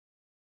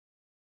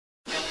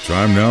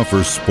Time now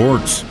for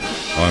sports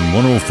on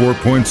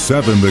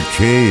 104.7 The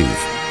Cave.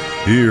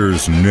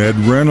 Here's Ned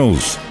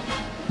Reynolds.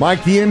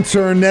 Mike the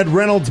intern, Ned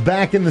Reynolds,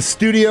 back in the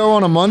studio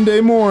on a Monday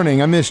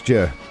morning. I missed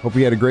you. Hope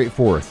you had a great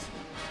 4th.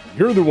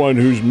 You're the one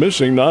who's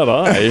missing, not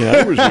I.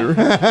 I was here.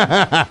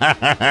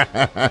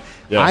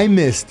 Yeah. I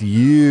missed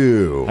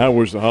you. How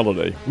was the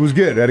holiday? It was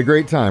good. I had a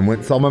great time. Went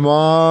and saw my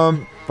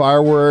mom,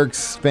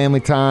 fireworks, family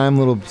time,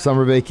 little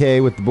summer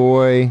vacay with the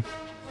boy.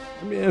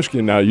 Let me ask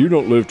you now, you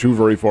don't live too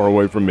very far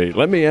away from me.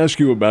 Let me ask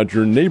you about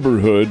your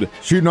neighborhood.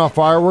 Shooting off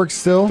fireworks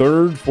still?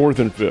 3rd, 4th,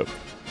 and 5th.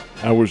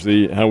 How was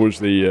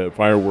the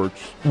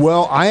fireworks?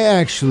 Well, I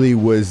actually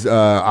was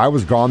I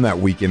was gone that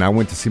weekend. I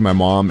went to see my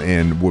mom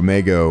in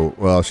Wamego.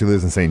 Well, she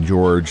lives in St.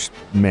 George,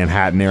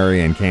 Manhattan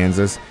area in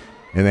Kansas,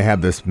 and they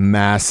had this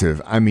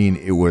massive. I mean,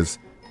 it was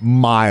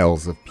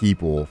miles of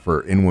people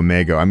in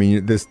Wamego. I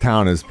mean, this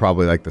town is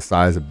probably like the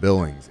size of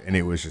Billings, and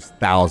it was just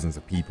thousands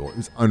of people. It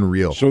was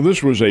unreal. So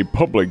this was a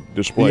public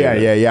display.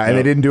 Yeah. And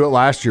they didn't do it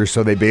last year,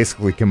 so they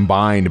basically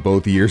combined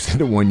both years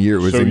into 1 year.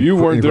 It was so you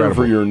weren't incredible.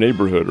 There for your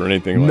neighborhood or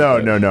anything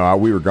like that? No.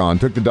 We were gone.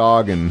 Took the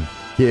dog and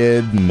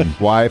kid and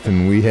wife,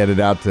 and we headed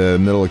out to the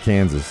middle of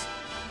Kansas.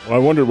 Well, I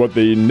wondered what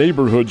the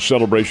neighborhood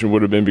celebration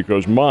would have been,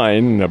 because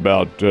mine,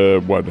 about,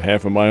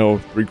 half a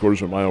mile,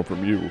 3/4 mile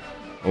from you.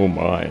 Oh,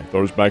 my. I thought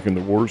it was back in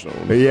the war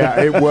zone. Yeah,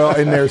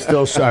 and they're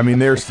still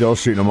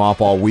shooting them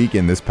off all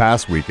weekend, this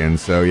past weekend.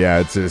 So,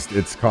 yeah,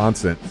 it's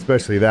constant,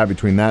 especially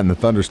between that and the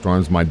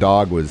thunderstorms. My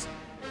dog was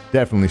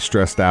definitely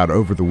stressed out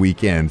over the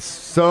weekend.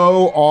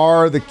 So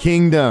are the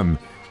Kingdom.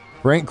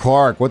 Frank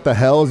Clark, what the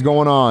hell is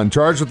going on?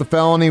 Charged with a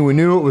felony. We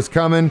knew it was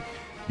coming.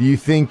 Do you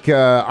think,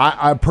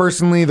 I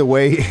personally, the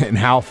way and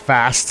how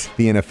fast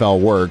the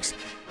NFL works,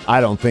 I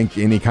don't think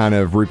any kind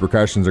of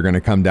repercussions are going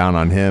to come down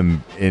on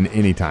him in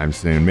any time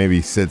soon.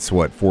 Maybe sits,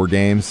 4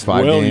 games,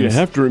 5 games? Well, you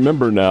have to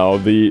remember now,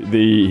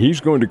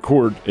 he's going to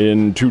court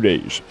in 2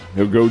 days.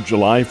 He'll go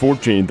July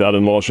 14th out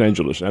in Los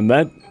Angeles. And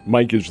that,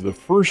 Mike, is the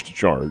first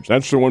charge.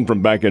 That's the one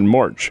from back in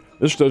March.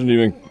 This doesn't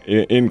even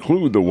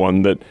include the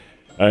one that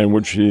in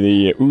which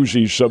the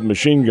Uzi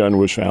submachine gun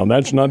was found.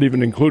 That's not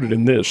even included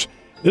in this.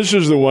 This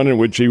is the one in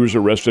which he was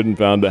arrested and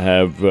found to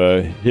have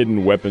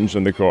hidden weapons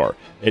in the car.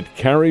 It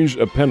carries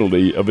a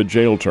penalty of a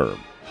jail term.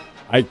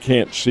 I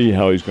can't see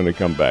how he's going to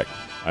come back.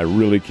 I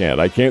really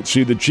can't. I can't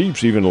see the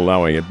Chiefs even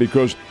allowing it,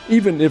 because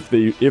even if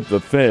the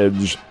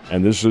feds,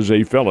 and this is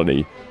a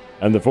felony,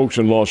 and the folks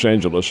in Los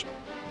Angeles,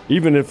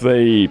 even if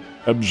they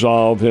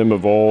absolve him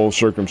of all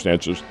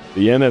circumstances,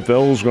 the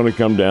NFL is going to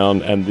come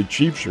down and the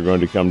Chiefs are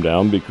going to come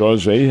down,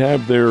 because they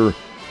have their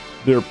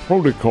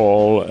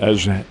protocol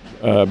as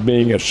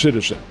being a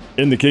citizen.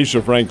 In the case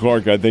of Frank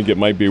Clark, I think it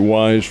might be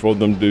wise for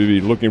them to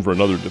be looking for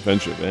another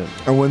defensive end.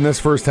 And when this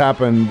first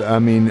happened, I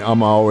mean,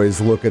 I'm always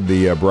look at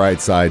the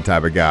bright side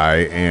type of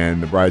guy,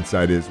 and the bright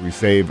side is we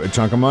save a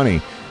chunk of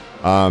money.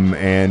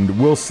 And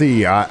we'll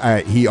see.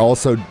 He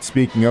also,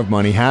 speaking of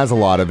money, has a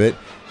lot of it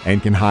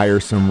and can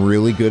hire some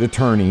really good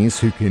attorneys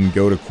who can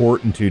go to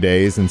court in 2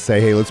 days and say,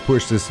 hey, let's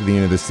push this to the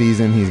end of the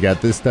season. He's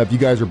got this stuff. You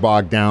guys are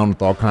bogged down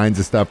with all kinds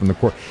of stuff in the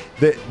court.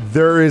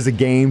 There is a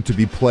game to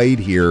be played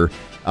here,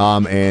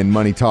 and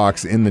money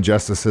talks in the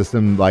justice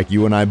system, like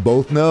you and I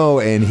both know,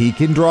 and he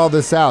can draw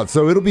this out.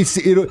 So 2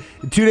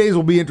 days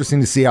will be interesting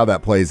to see how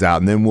that plays out,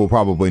 and then we'll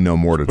probably know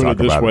more to talk about it.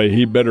 Put it this way,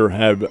 he better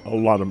have a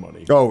lot of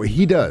money. Oh,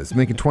 he does.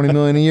 Making $20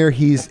 million a year.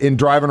 He's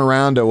driving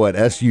around a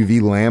SUV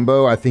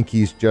Lambo. I think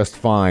he's just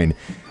fine.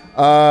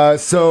 I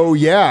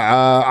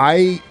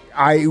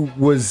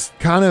was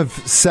kind of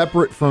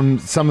separate from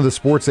some of the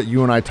sports that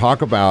you and I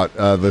talk about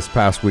this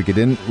past week. I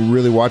didn't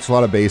really watch a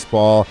lot of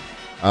baseball.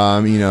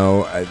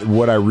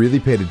 What I really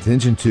paid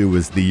attention to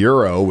was the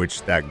Euro,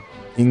 which that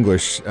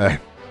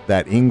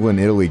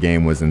England-Italy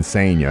game was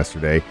insane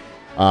yesterday.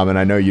 And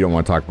I know you don't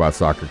want to talk about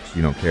soccer because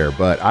you don't care,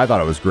 but I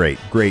thought it was great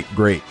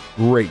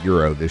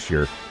Euro this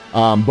year.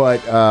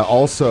 But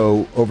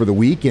also over the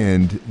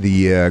weekend,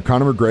 the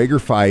Conor McGregor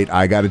fight,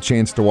 I got a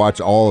chance to watch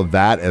all of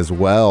that as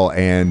well.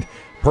 And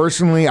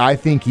personally, I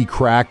think he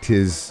cracked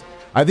his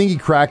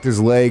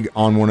leg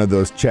on one of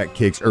those check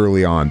kicks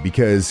early on,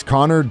 because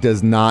Conor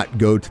does not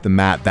go to the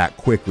mat that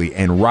quickly.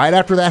 And right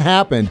after that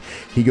happened,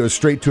 he goes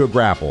straight to a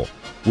grapple,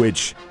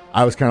 which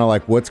I was kind of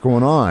like, what's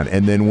going on?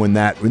 And then and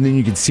then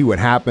you can see what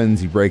happens.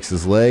 He breaks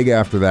his leg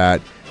after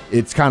that.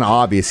 It's kind of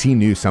obvious he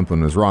knew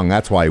something was wrong.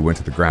 That's why he went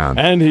to the ground.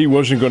 And he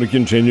wasn't going to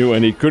continue,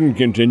 and he couldn't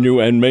continue,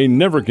 and may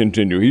never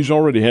continue. He's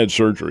already had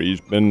surgery. He's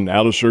been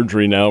out of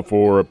surgery now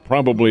for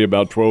probably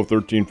about 12,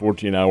 13,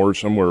 14 hours,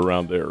 somewhere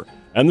around there.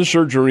 And the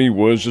surgery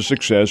was a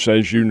success,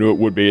 as you knew it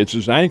would be. It's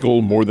his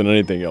ankle more than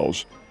anything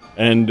else.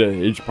 And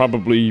it's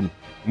probably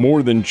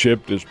more than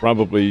chipped. It's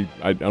probably,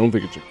 I don't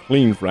think it's a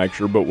clean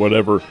fracture, but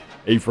whatever,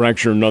 a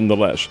fracture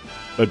nonetheless.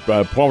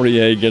 But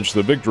Poirier gets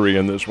the victory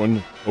in this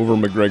one over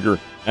McGregor.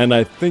 And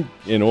I think,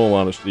 in all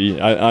honesty,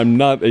 I'm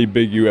not a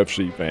big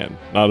UFC fan.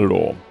 Not at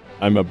all.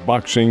 I love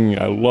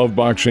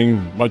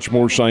boxing, much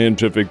more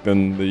scientific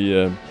than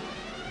the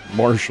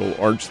martial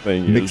arts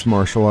thing is. Mixed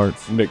martial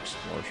arts. Mixed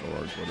martial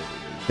arts, whatever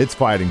it is. It's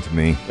fighting to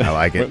me. I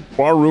like it.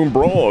 Barroom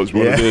brawl is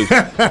what it is.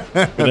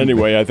 But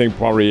anyway, I think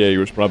Poirier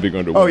was probably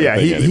going to win. Oh, yeah.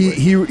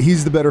 Anyway.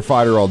 He's the better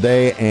fighter all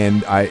day,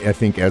 and I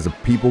think as a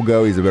people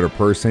go, he's a better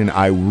person.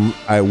 I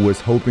was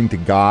hoping to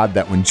God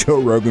that when Joe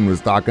Rogan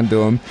was talking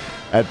to him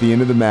at the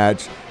end of the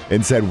match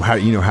and said, how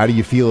do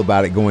you feel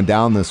about it going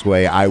down this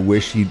way? I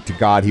wish to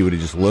God he would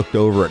have just looked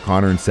over at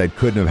Conor and said,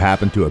 couldn't have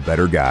happened to a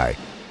better guy.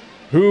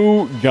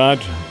 Who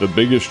got the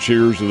biggest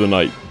cheers of the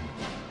night?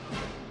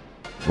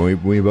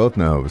 We both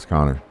know it was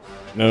Conor.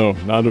 No,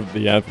 not of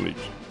the athletes.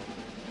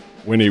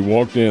 When he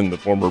walked in, the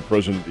former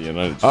president of the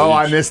United States. Oh,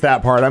 I missed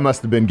that part. I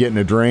must have been getting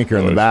a drink or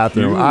in the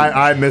bathroom.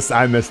 I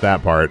missed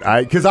that part.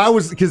 Because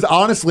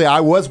honestly, I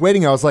was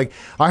waiting. I was like,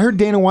 I heard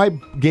Dana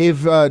White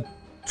gave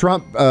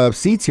Trump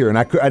seats here, and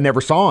I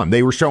never saw him.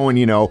 They were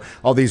showing,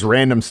 all these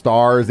random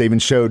stars. They even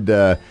showed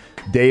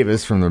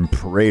Davis from the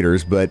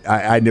Raiders, but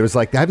I was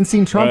like, I haven't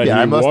seen Trump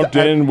yet. He walked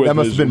in with that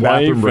must his have been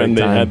bathroom wife, break and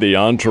they time. had the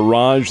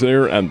entourage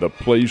there, and the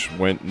place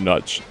went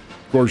nuts.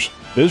 Of course,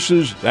 that's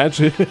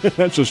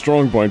a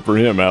strong point for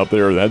him out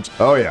there.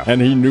 Oh yeah,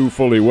 and he knew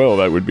fully well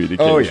that would be the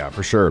case. Oh yeah,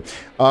 for sure.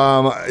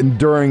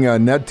 During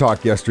Ned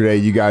Talk yesterday,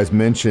 you guys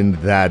mentioned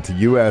that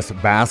U.S.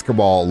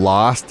 basketball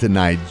lost to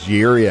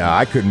Nigeria.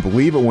 I couldn't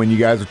believe it when you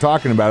guys were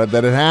talking about it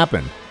that it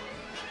happened.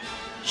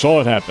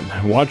 Saw it happen.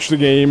 Watched the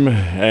game,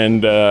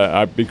 and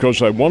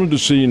because I wanted to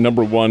see,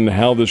 number one,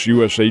 how this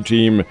USA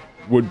team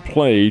would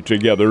play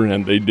together,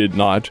 and they did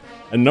not.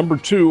 And number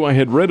two, I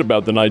had read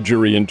about the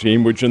Nigerian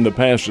team, which in the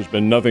past has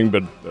been nothing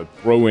but a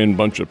throw-in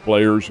bunch of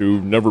players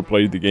who've never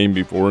played the game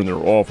before, and they're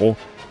awful.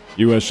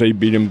 USA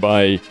beat them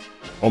by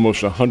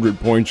almost 100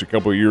 points a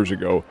couple of years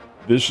ago.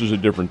 This is a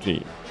different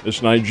team.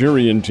 This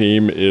Nigerian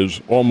team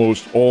is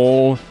almost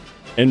all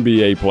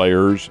NBA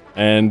players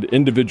and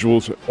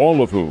individuals,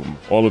 all of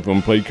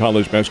whom played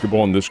college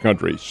basketball in this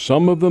country.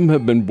 Some of them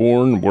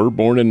were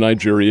born in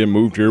Nigeria,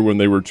 moved here when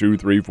they were 2,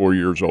 3, 4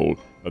 years old,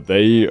 but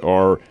they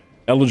are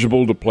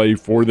eligible to play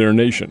for their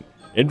nation.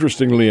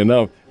 Interestingly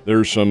enough,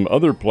 there's some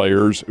other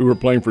players who are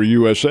playing for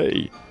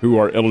USA who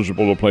are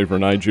eligible to play for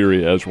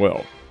Nigeria as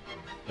well.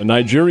 The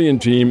Nigerian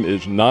team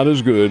is not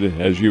as good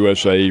as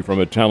USA from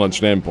a talent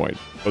standpoint,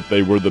 but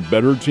they were the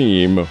better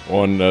team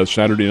on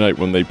Saturday night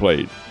when they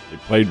played. They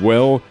played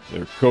well.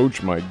 Their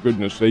coach, my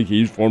goodness sake,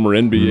 he's former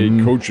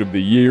NBA Coach of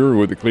the Year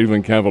with the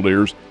Cleveland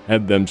Cavaliers,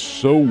 had them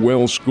so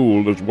well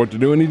schooled as what to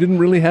do, and he didn't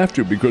really have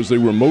to because they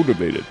were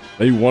motivated.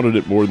 They wanted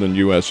it more than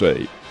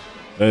USA.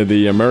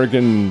 The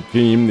American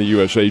team, the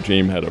USA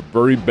team, had a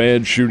very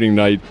bad shooting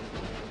night.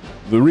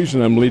 The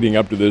reason I'm leading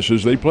up to this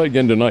is they play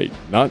again tonight.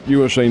 Not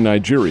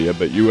USA-Nigeria,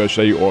 but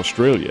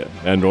USA-Australia.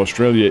 And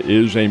Australia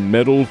is a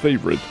medal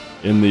favorite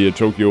in the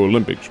Tokyo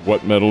Olympics.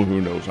 What medal?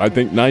 Who knows? I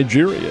think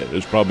Nigeria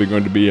is probably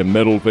going to be a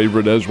medal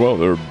favorite as well.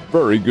 They're a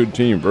very good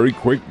team, very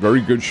quick,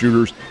 very good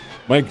shooters.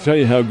 Mike, tell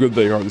you how good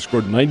they are. They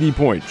scored 90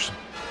 points,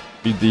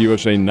 beat the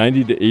USA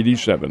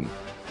 90-87.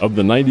 Of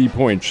the 90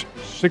 points,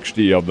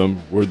 60 of them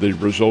were the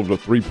result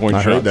of three-point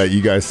shots. I heard that.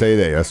 You guys say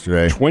that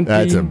yesterday. 20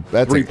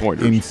 that's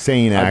three-pointers.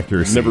 Insane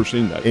accuracy. I've never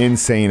seen that.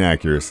 Insane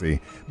accuracy.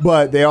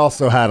 But they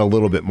also had a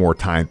little bit more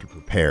time to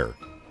prepare.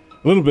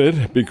 A little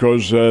bit,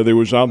 because there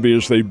was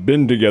obvious they've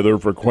been together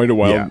for quite a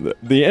while. Yeah.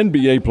 The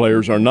NBA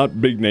players are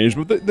not big names,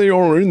 but they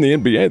are in the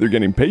NBA. They're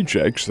getting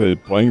paychecks. They're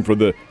playing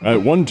for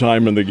at one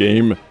time in the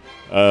game,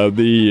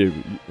 the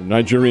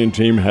Nigerian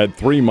team had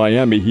 3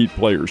 Miami Heat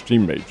players,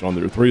 teammates on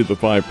there. 3 of the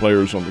 5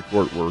 players on the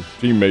court were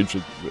teammates.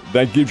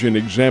 That gives you an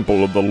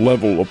example of the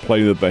level of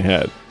play that they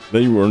had.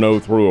 They were no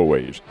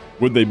throwaways.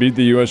 Would they beat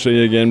the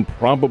USA again?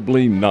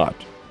 Probably not.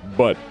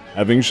 But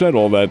having said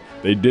all that,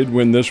 they did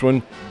win this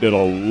one, did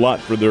a lot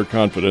for their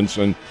confidence,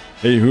 and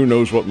hey, who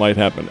knows what might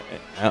happen.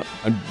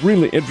 I'm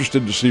really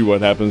interested to see what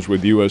happens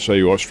with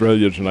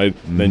USA-Australia tonight,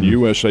 then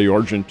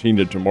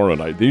USA-Argentina tomorrow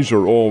night. These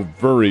are all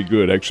very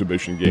good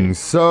exhibition games.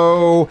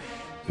 So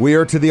we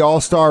are to the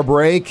All-Star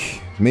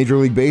break. Major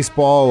League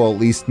Baseball, well, at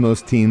least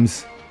most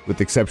teams, with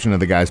the exception of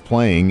the guys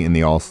playing in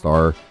the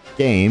All-Star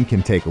game,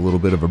 can take a little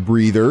bit of a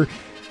breather.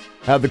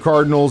 Have the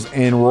Cardinals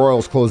and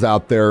Royals close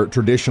out their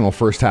traditional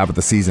first half of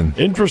the season.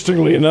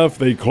 Interestingly enough,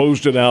 they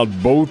closed it out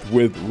both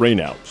with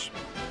rainouts.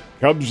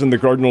 Cubs and the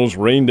Cardinals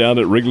rained out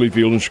at Wrigley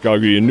Field in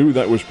Chicago. You knew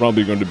that was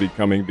probably going to be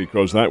coming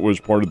because that was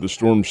part of the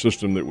storm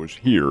system that was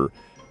here.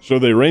 So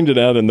they rained it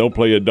out, and they'll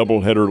play a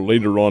doubleheader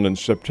later on in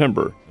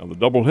September. Now, the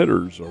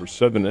doubleheaders are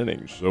 7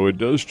 innings, so it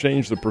does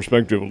change the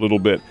perspective a little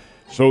bit.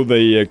 So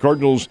the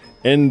Cardinals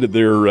end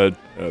their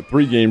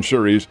 3-game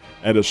series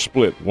at a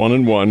split,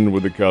 1-1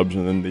 with the Cubs,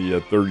 and then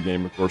the third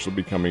game, of course, will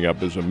be coming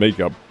up as a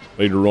makeup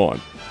later on.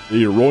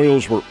 The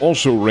Royals were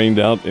also rained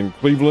out in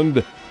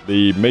Cleveland.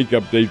 The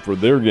makeup date for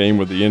their game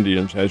with the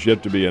Indians has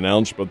yet to be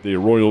announced, but the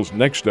Royals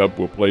next up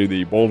will play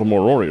the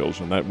Baltimore Orioles,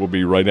 and that will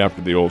be right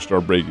after the All-Star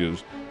break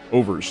is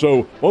over.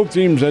 So both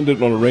teams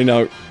ended on a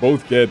rainout.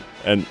 Both get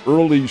an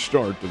early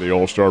start to the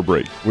All-Star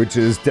break. Which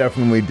is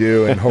definitely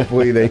due, and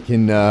hopefully they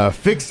can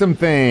fix some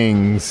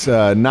things,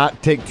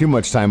 not take too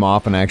much time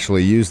off and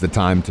actually use the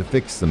time to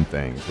fix some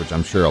things, which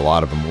I'm sure a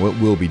lot of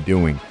them will be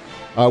doing.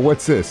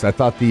 What's this? I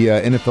thought the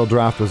NFL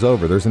draft was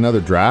over. There's another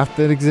draft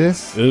that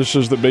exists? This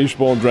is the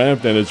baseball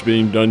draft, and it's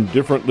being done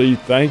differently.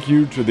 Thank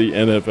you to the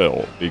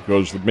NFL,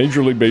 because the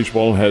Major League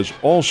Baseball has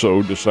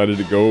also decided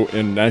to go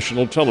in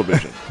national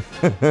television.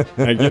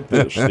 Now get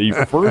this,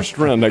 the first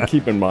round, now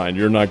keep in mind,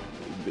 you're not,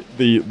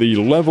 the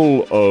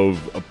level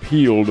of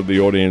appeal to the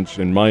audience,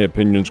 in my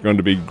opinion, is going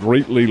to be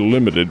greatly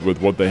limited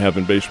with what they have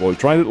in baseball. I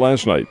tried it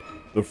last night.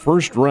 The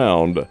first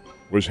round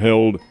was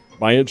held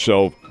by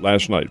itself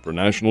last night for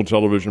national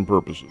television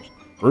purposes.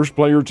 First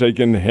player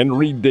taken,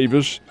 Henry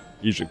Davis.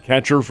 He's a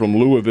catcher from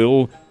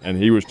Louisville, and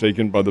he was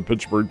taken by the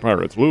Pittsburgh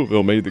Pirates.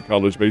 Louisville made the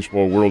College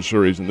Baseball World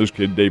Series, and this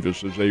kid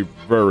Davis is a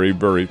very,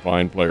 very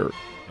fine player.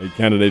 A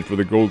candidate for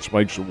the Gold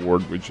Spikes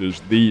Award, which is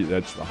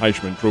that's the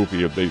Heisman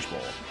Trophy of baseball.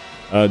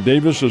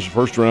 Davis is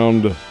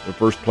the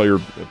first player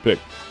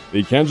picked.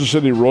 The Kansas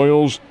City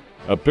Royals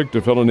picked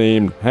a fellow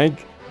named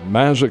Hank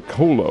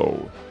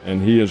Mazzacolo,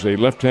 and he is a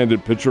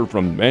left-handed pitcher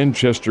from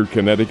Manchester,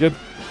 Connecticut.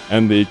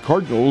 And the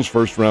Cardinals'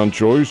 first-round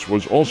choice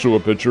was also a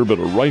pitcher, but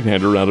a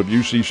right-hander out of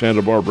UC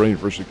Santa Barbara,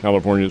 University of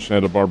California,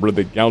 Santa Barbara,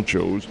 the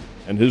Gauchos,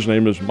 and his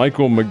name is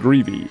Michael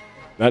McGreevy.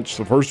 That's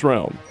the first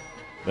round.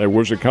 There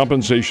was a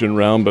compensation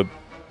round, but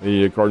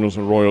the Cardinals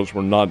and Royals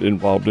were not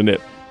involved in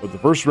it. But the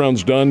first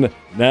round's done.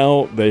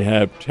 Now they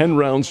have 10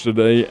 rounds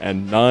today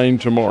and 9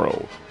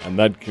 tomorrow. And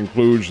that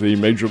concludes the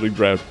Major League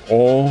Draft,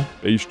 all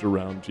based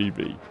around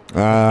TV.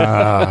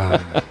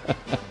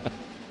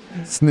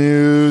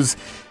 Snooze.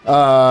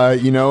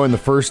 In the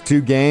first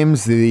 2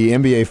 games, the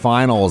NBA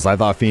Finals, I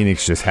thought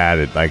Phoenix just had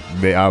it.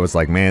 I was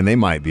like, man, they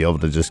might be able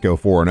to just go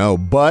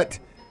 4-0. But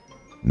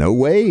no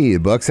way. The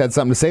Bucks had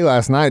something to say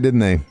last night,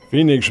 didn't they?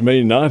 Phoenix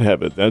may not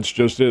have it. That's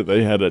just it.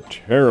 They had a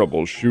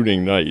terrible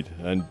shooting night.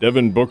 And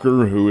Devin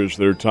Booker, who is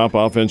their top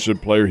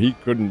offensive player, he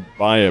couldn't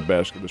buy a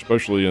basket,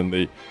 especially in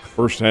the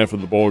first half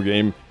of the ball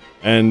game.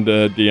 And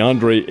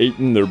DeAndre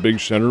Ayton, their big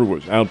center,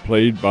 was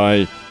outplayed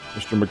by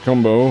Mr.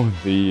 Mutombo,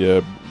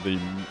 the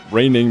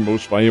reigning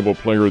most valuable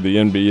player of the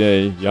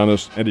NBA,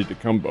 Giannis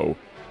Antetokounmpo.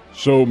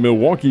 So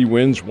Milwaukee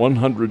wins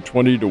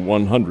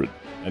 120-100.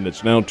 And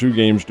it's now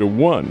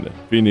 2-1,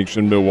 Phoenix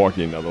and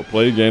Milwaukee. Now, they'll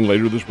play again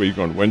later this week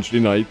on Wednesday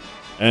night.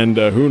 And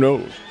who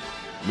knows?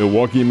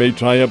 Milwaukee may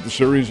tie up the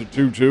series at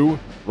 2-2.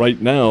 Right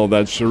now,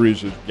 that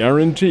series is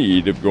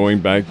guaranteed of going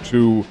back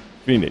to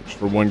Phoenix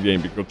for 1 game,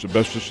 because it's a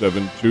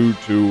best-of-7,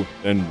 2-2,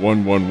 then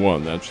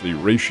 1-1-1. That's the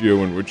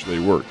ratio in which they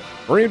work.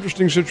 Very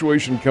interesting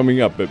situation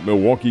coming up, but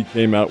Milwaukee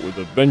came out with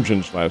a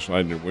vengeance last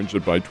night and wins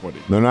it by 20.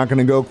 They're not going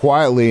to go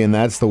quietly, and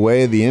that's the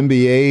way the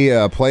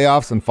NBA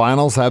playoffs and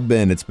finals have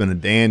been. It's been a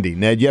dandy.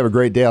 Ned, you have a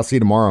great day. I'll see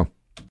you tomorrow.